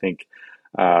necessarily, I think,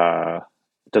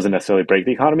 doesn't necessarily break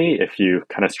the economy if you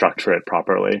kind of structure it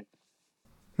properly.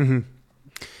 Mm-hmm.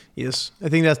 Yes, I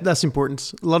think that's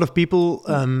important. A lot of people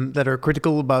that are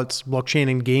critical about blockchain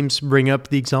and games bring up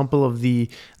the example of the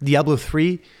Diablo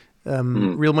 3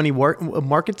 real money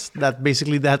market that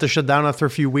basically they had to shut down after a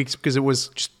few weeks because it was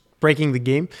just breaking the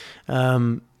game.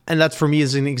 And that for me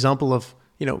is an example of,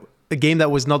 a game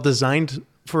that was not designed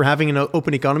for having an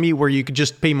open economy where you could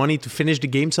just pay money to finish the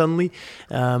game suddenly,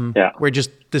 where it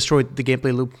just destroyed the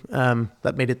gameplay loop.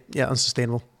 That made it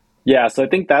unsustainable. Yeah, so I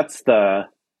think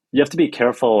you have to be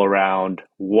careful around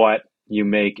what you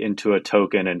make into a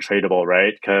token and tradable,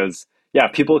 right? Because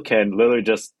people can literally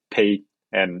just pay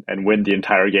and win the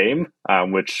entire game,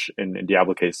 which in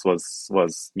Diablo case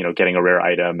was getting a rare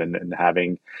item and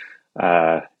having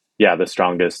the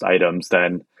strongest items.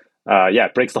 Then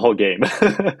it breaks the whole game.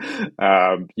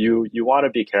 You want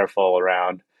to be careful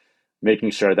around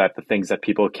making sure that the things that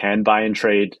people can buy and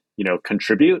trade,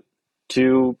 contribute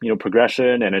to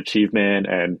progression and achievement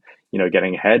and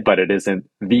getting ahead, but it isn't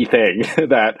the thing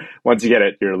that once you get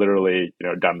it, you're literally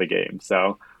done the game.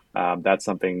 So that's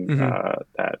something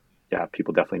that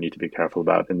people definitely need to be careful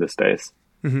about in this space.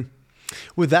 Mm-hmm.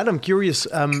 With that, I'm curious.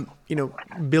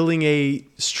 Building a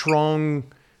strong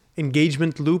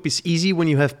engagement loop is easy when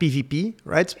you have PvP,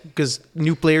 right? Because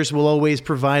new players will always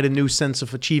provide a new sense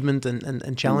of achievement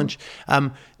and challenge.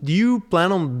 Do you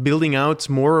plan on building out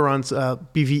more around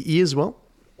PvE as well?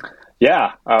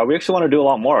 Yeah, we actually want to do a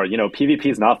lot more. PvP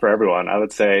is not for everyone. I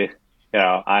would say,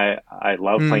 I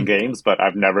love playing Mm, games, but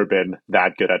I've never been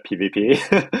that good at PvP.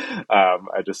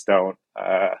 I just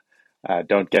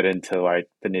don't get into like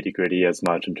the nitty gritty as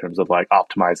much in terms of like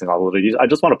optimizing all of these. I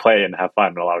just want to play and have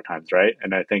fun a lot of times, right?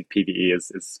 And I think PvE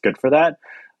is good for that.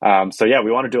 So yeah,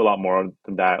 we want to do a lot more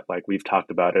than that. Like we've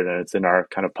talked about it, and it's in our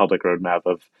kind of public roadmap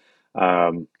of,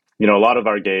 um, a lot of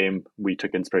our game we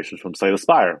took inspiration from Slay the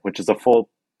Spire, which is a full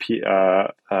P, uh,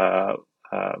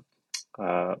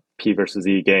 P versus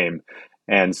E game,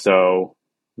 and so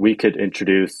we could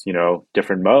introduce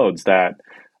different modes that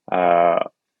uh,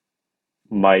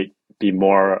 might be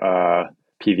more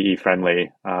PvE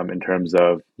friendly in terms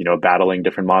of battling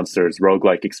different monsters,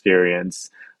 roguelike experience,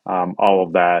 all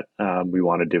of that we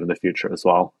want to do in the future as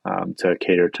well to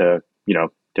cater to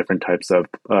different types of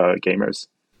gamers.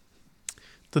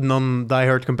 the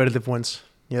non-diehard competitive ones.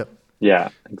 Yep, Yeah,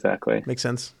 exactly. makes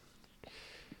sense.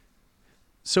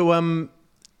 So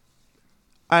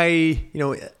I,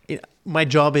 my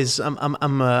job is I'm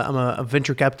a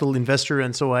venture capital investor,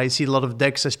 and so I see a lot of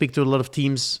decks. I speak to a lot of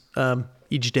teams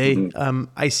each day. Hmm.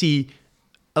 I see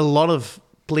a lot of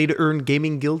play to earn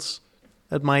gaming guilds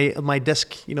at my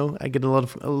desk. I get a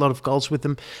lot of calls with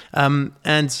them,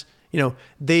 and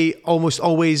they almost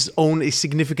always own a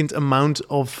significant amount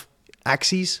of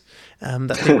Axies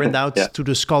that they rent out Yeah.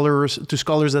 to scholars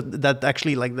that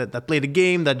actually that play the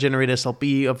game, that generate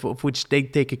SLP of which they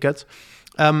take a cut.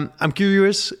 I'm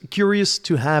curious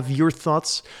to have your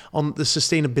thoughts on the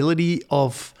sustainability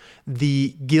of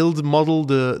the guild model,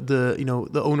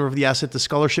 the owner of the asset, the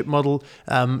scholarship model,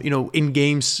 in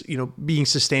games, being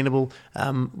sustainable.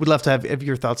 Would love to have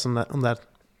your thoughts on that.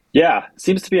 Yeah,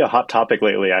 seems to be a hot topic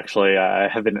lately, actually. I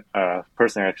haven't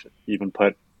personally actually even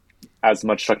put as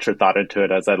much structured thought into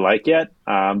it as I'd like yet.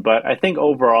 But I think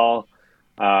overall,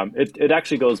 it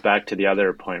actually goes back to the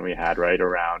other point we had, right?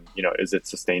 Around, is it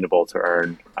sustainable to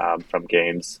earn from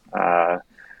games at,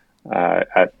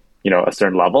 a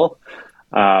certain level?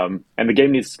 And the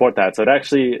game needs to support that. So it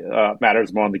actually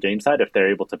matters more on the game side if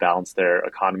they're able to balance their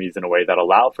economies in a way that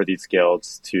allow for these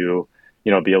guilds to,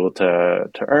 be able to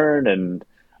earn and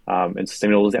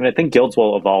sustainable. And I think guilds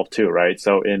will evolve too, right?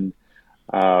 So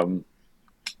um,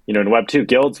 in Web two,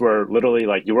 guilds were literally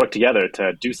like you work together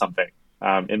to do something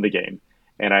in the game,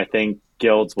 and I think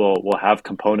guilds will have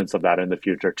components of that in the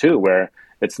future too, where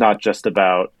it's not just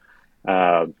about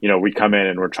we come in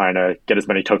and we're trying to get as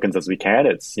many tokens as we can.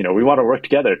 It's we want to work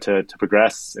together to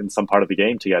progress in some part of the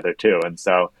game together too, and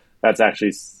so that's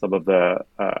actually some of the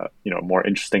more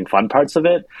interesting fun parts of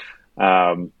it.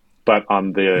 But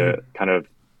on the Mhm. kind of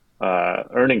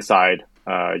earning side,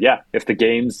 yeah,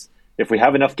 if we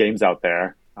have enough games out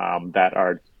there that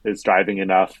are is driving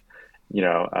enough,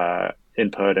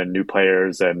 input and new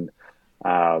players and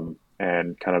kind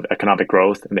of economic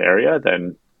growth in the area,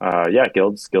 then yeah,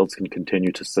 guilds can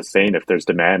continue to sustain if there's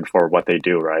demand for what they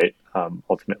do, right?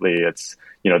 Ultimately, it's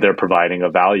they're providing a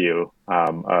value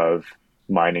of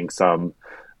mining some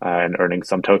and earning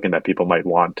some token that people might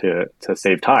want to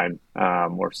save time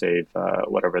or save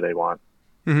whatever they want.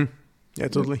 Mhm. Yeah,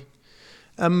 totally.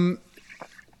 Um,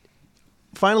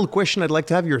 Final question I'd like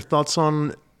to have your thoughts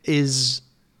on is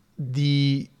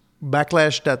the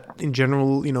backlash that in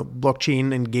general,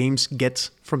 blockchain and games get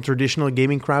from traditional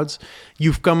gaming crowds.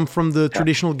 You've come from the Yeah.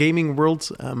 traditional gaming world.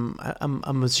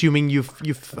 I'm assuming you've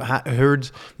heard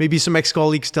maybe some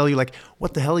ex-colleagues tell you like,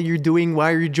 what the hell are you doing?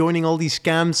 Why are you joining all these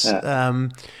scams? Yeah.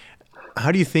 How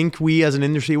do you think we as an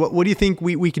industry, what do you think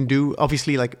we can do?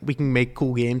 Obviously, like we can make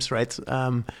cool games, right?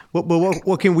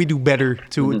 What can we do better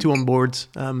to Mhm. to onboard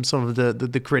some of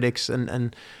the critics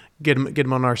and get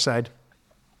them on our side?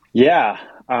 Yeah,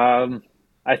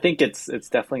 I think it's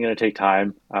definitely going to take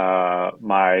time.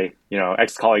 My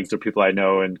ex colleagues or people I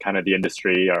know in kind of the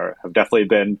industry are have definitely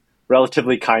been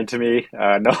relatively kind to me.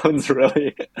 No one's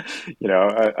really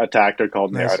attacked or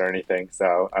called me out Nice. or anything.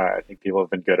 So I think people have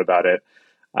been good about it.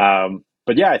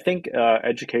 But yeah, I think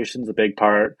education's a big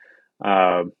part.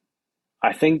 Um,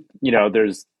 I think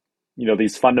there's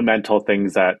these fundamental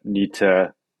things that need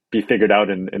to be figured out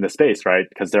in the space, right?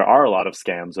 Because there are a lot of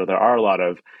scams or there are a lot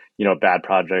of bad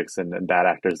projects and bad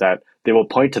actors that they will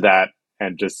point to that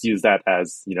and just use that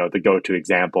as the go-to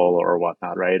example or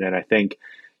whatnot, right? And I think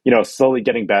slowly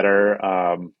getting better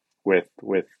with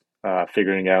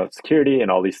figuring out security and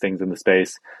all these things in the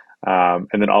space, and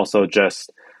then also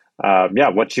just yeah,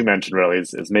 what you mentioned really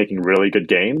is making really good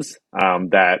games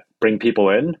that bring people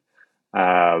in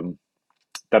um,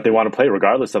 that they want to play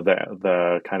regardless of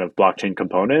the kind of blockchain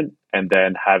component, and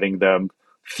then having them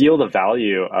feel the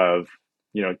value of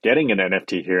getting an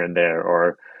NFT here and there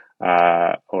or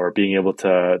or being able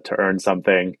to earn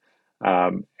something,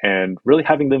 and really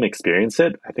having them experience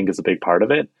it, I think is a big part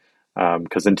of it.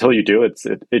 Because until you do,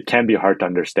 it can be hard to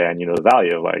understand, the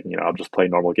value of like, I'll just play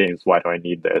normal games. Why do I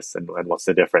need this? And what's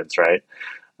the difference, right?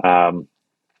 Um,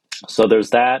 so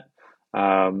there's that.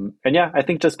 And yeah, I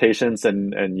think just patience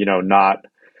and not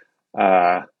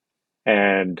uh,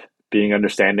 and being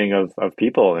understanding of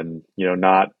people, and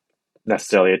not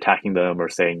necessarily attacking them or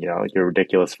saying you're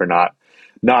ridiculous for not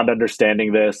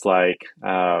understanding this. Like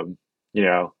I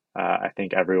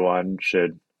think everyone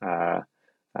should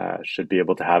be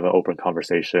able to have an open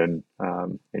conversation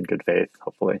in good faith,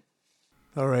 hopefully.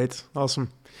 All right,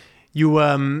 awesome.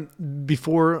 You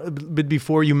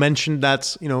before you mentioned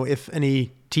that if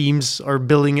any teams are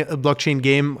building a blockchain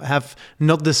game have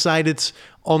not decided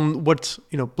on what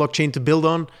blockchain to build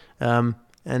on, and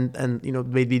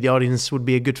maybe the audience would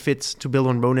be a good fit to build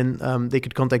on Ronin, they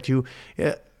could contact you.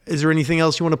 Is there anything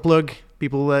else you want to plug?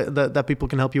 People that people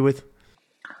can help you with?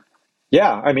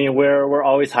 Yeah, I mean, we're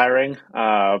always hiring.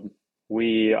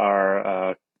 We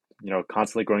are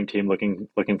constantly growing team,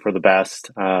 looking for the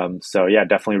best. So yeah,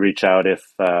 definitely reach out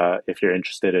if you're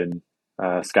interested in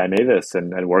Sky Mavis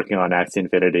and working on Axie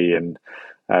Infinity and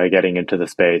getting into the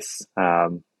space.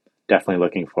 Definitely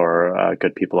looking for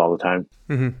good people all the time.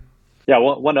 Mm-hmm. Yeah,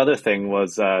 one other thing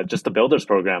was just the Builders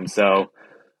program. So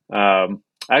I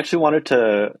actually wanted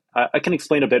to. I can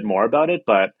explain a bit more about it,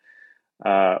 but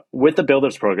with the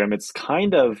Builders program, it's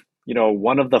kind of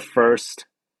one of the first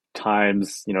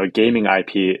times a gaming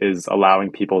IP is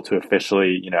allowing people to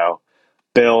officially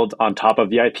build on top of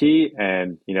the IP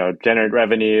and generate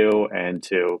revenue and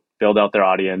to build out their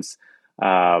audience,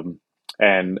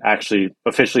 and actually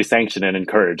officially sanctioned and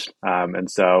encouraged. And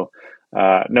so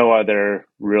no other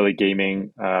really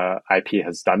gaming IP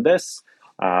has done this.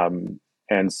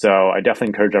 And so I definitely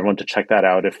encourage everyone to check that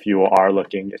out if you are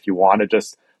looking, if you want to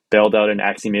just build out an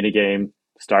Axie minigame,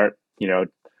 start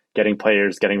getting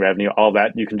players, getting revenue, all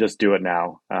that, you can just do it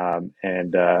now.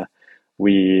 And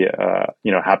we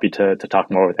happy to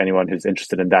talk more with anyone who's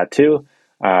interested in that too.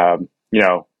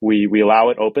 We allow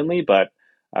it openly, but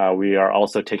we are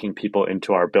also taking people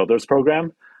into our builders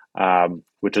program,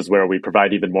 which is where we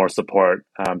provide even more support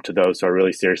to those who are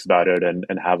really serious about it and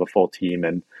have a full team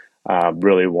and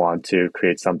really want to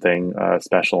create something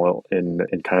special in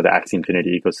kind of the Axie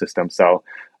Infinity ecosystem. So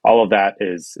all of that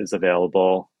is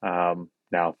available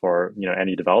now for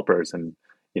any developers and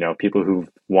people who've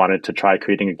wanted to try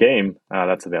creating a game.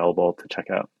 That's available to check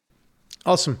out.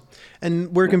 Awesome.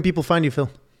 And where can people find you, Phil?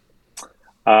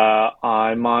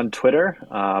 I'm on Twitter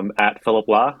at Philip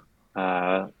La,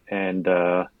 and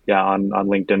on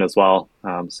LinkedIn as well.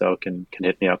 So can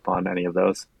hit me up on any of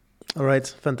those. All right,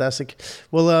 fantastic.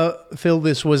 Well, Phil,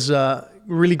 this was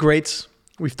really great.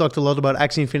 We've talked a lot about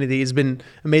Axie Infinity. It's been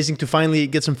amazing to finally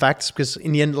get some facts because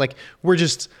in the end, we're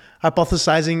just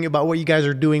hypothesizing about what you guys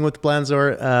are doing, what the plans are,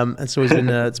 and so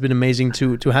it's been amazing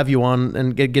to have you on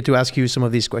and get to ask you some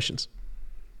of these questions.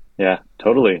 Yeah,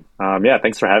 totally.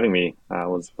 Thanks for having me. It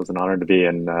was an honor to be,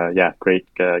 and great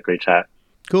chat.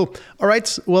 Cool. All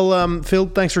right. Well, Phil,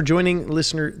 thanks for joining.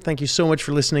 Listener, thank you so much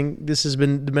for listening. This has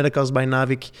been the Metacast by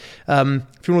Navik.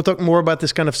 If you want to talk more about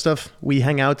this kind of stuff, we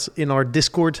hang out in our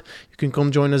Discord. You can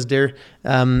come join us there.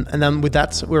 And then with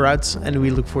that, we're out, and we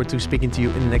look forward to speaking to you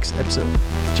in the next episode.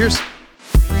 Cheers.